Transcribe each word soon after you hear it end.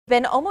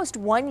Been almost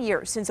 1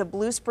 year since a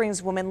Blue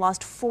Springs woman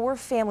lost 4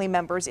 family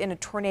members in a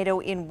tornado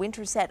in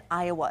Winterset,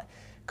 Iowa.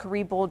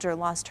 Carrie Bolger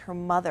lost her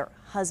mother,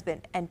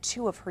 husband, and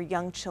 2 of her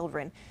young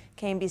children.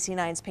 KMBC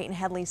 9's Peyton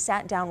Headley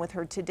sat down with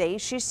her today.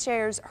 She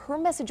shares her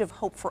message of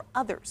hope for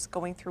others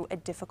going through a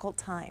difficult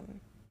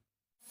time.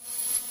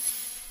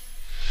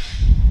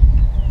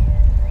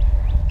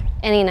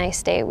 Any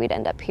nice day, we'd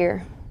end up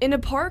here. In a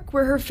park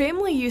where her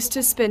family used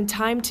to spend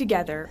time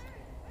together,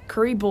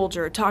 Carrie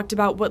Bolger talked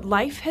about what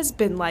life has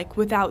been like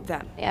without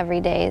them.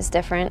 Every day is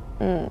different,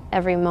 and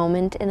every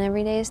moment in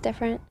every day is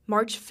different.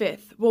 March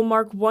 5th will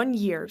mark 1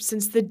 year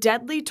since the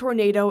deadly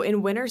tornado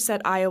in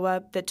Winterset,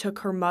 Iowa that took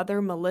her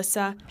mother,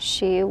 Melissa.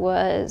 She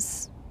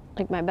was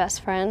like my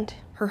best friend.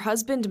 Her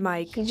husband,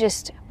 Mike. He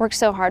just worked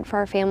so hard for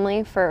our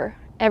family, for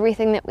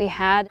everything that we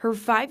had. Her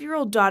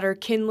 5-year-old daughter,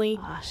 Kinley.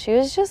 She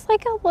was just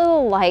like a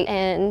little light,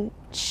 and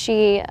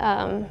she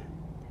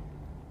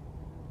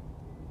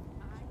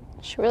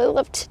really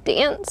loved to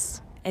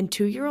dance. And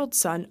 2-year-old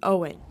son,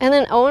 Owen. And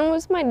then Owen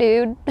was my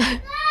dude.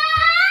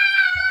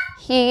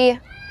 He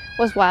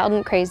was wild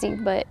and crazy,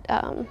 but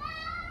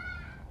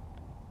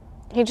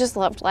he just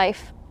loved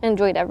life,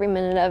 enjoyed every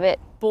minute of it.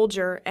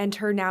 Bolger and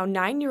her now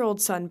 9-year-old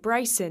son,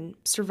 Bryson,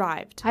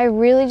 survived. I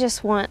really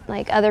just want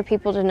other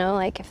people to know,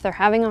 if they're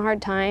having a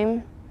hard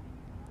time,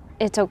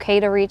 it's okay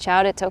to reach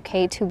out, it's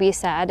okay to be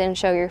sad and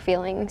show your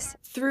feelings.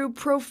 Through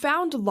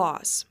profound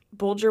loss,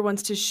 Bolger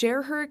wants to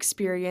share her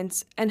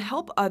experience and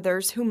help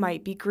others who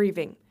might be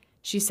grieving.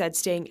 She said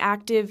staying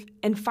active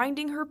and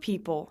finding her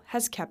people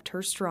has kept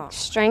her strong.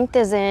 Strength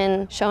is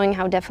in showing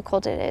how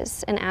difficult it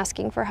is and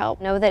asking for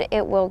help. Know that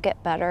it will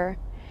get better.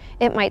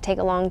 It might take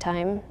a long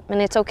time,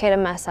 and it's okay to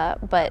mess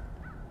up, but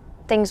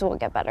things will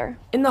get better.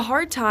 In the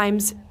hard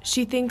times,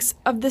 she thinks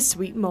of the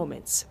sweet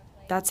moments.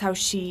 That's how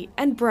she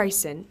and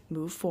Bryson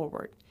move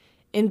forward.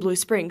 In Blue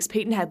Springs,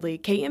 Peyton Headley,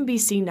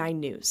 KMBC 9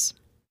 News.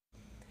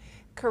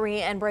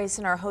 Carrie and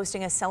Bryson are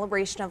hosting a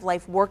Celebration of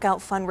Life workout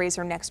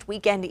fundraiser next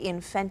weekend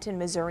in Fenton,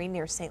 Missouri,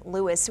 near St.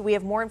 Louis. We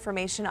have more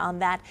information on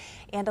that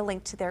and a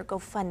link to their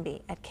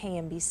GoFundMe at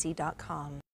kmbc.com.